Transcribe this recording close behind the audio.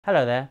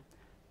Hello there,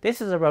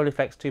 this is a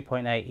Rolleiflex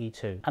 2.8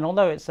 E2, and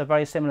although it's a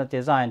very similar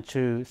design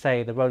to,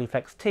 say, the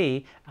Rolleiflex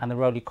T and the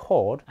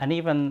Rolleicord, and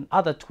even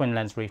other twin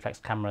lens reflex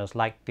cameras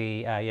like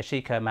the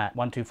Yashica Mat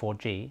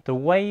 124G, the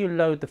way you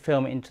load the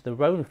film into the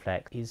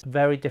Rolleiflex is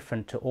very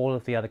different to all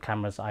of the other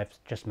cameras I've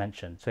just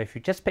mentioned. So if you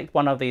just picked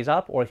one of these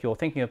up, or if you're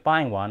thinking of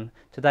buying one,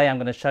 today I'm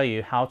going to show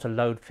you how to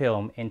load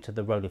film into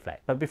the Rolleiflex.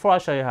 But before I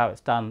show you how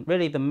it's done,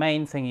 really the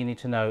main thing you need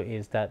to know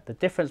is that the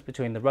difference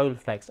between the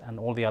Rolleiflex and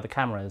all the other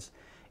cameras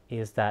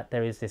is that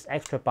there is this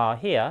extra bar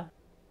here,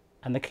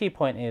 and the key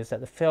point is that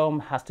the film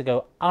has to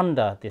go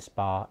under this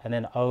bar and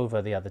then over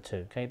the other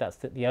two. Okay, that's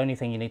the only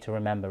thing you need to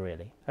remember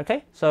really.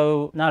 Okay,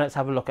 so now let's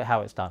have a look at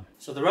how it's done.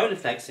 So the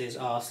Rolleiflexes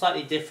are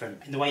slightly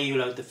different in the way you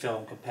load the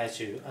film compared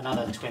to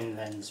another twin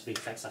lens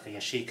reflex like a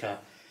Yashica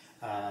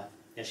Mat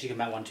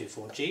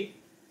 124G.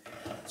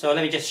 So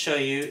let me just show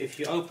you. If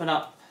you open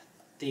up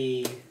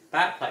the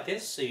back like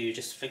this, so you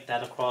just flick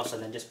that across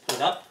and then just pull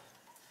it up,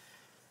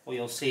 what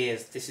you'll see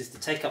is this is the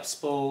take-up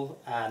spool,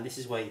 and this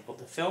is where you put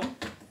the film.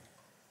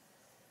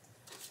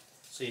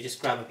 So you just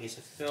grab a piece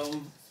of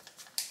film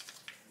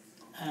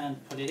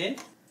and put it in.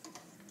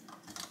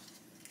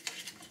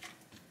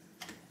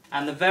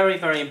 And the very,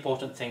 very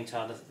important thing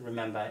to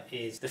remember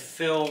is the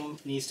film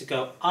needs to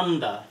go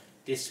under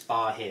this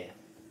bar here.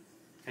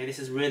 Okay, this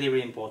is really,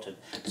 really important.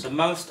 So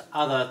most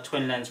other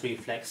twin lens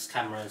reflex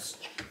cameras,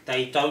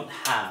 they don't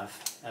have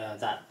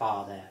that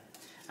bar there.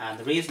 And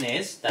the reason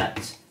is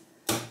that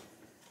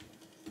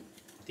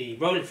the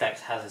Rolleiflex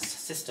has a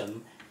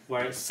system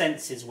where it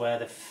senses where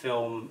the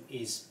film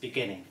is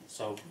beginning.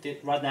 So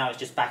right now it's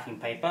just backing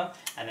paper,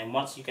 and then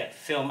once you get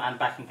film and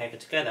backing paper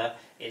together,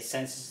 it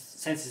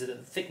senses that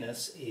the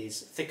thickness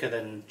is thicker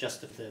than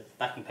just the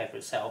backing paper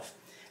itself,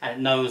 and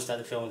it knows that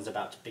the film is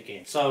about to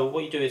begin. So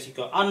what you do is you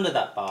go under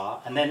that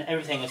bar, and then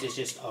everything else is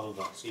just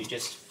over. So you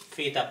just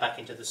feed that back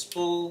into the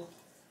spool,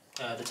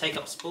 the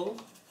take-up spool,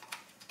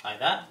 like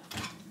that.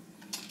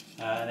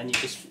 And then you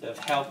just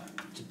help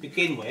to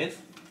begin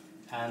with.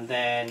 And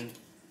then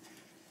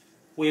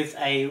with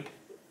a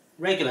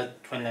regular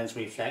twin lens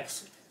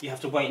reflex, you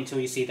have to wait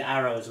until you see the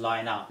arrows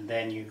line up, and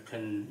then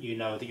you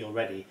know that you're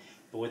ready.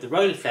 But with the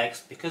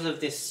Rolleiflex, because of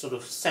this sort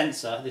of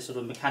sensor, this sort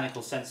of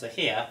mechanical sensor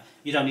here,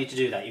 you don't need to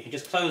do that. You can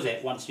just close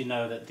it once you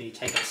know that the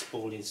take-up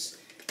spool is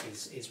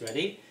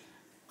ready.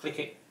 Click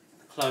it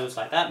close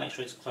like that, make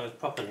sure it's closed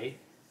properly.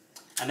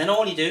 And then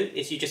all you do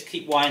is you just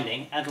keep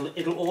winding, and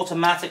it'll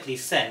automatically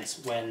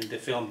sense when the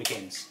film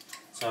begins.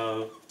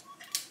 So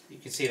you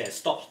can see that it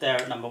stops there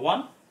at number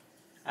 1,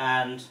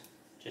 and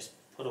just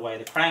put away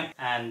the crank,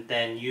 and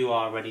then you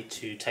are ready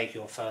to take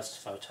your first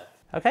photo.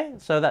 Okay,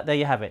 so there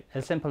you have it,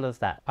 as simple as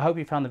that. I hope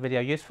you found the video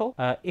useful.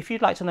 If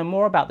you'd like to know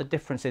more about the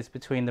differences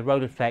between the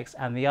Rolleiflex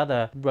and the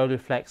other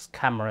Rolleiflex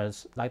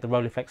cameras like the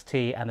Rolleiflex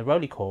T and the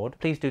Rolleicord,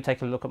 please do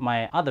take a look at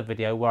my other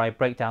video where I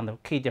break down the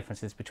key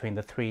differences between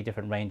the 3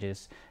 different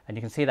ranges, and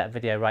you can see that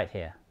video right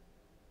here.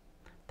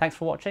 Thanks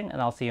for watching,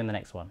 and I'll see you in the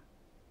next one.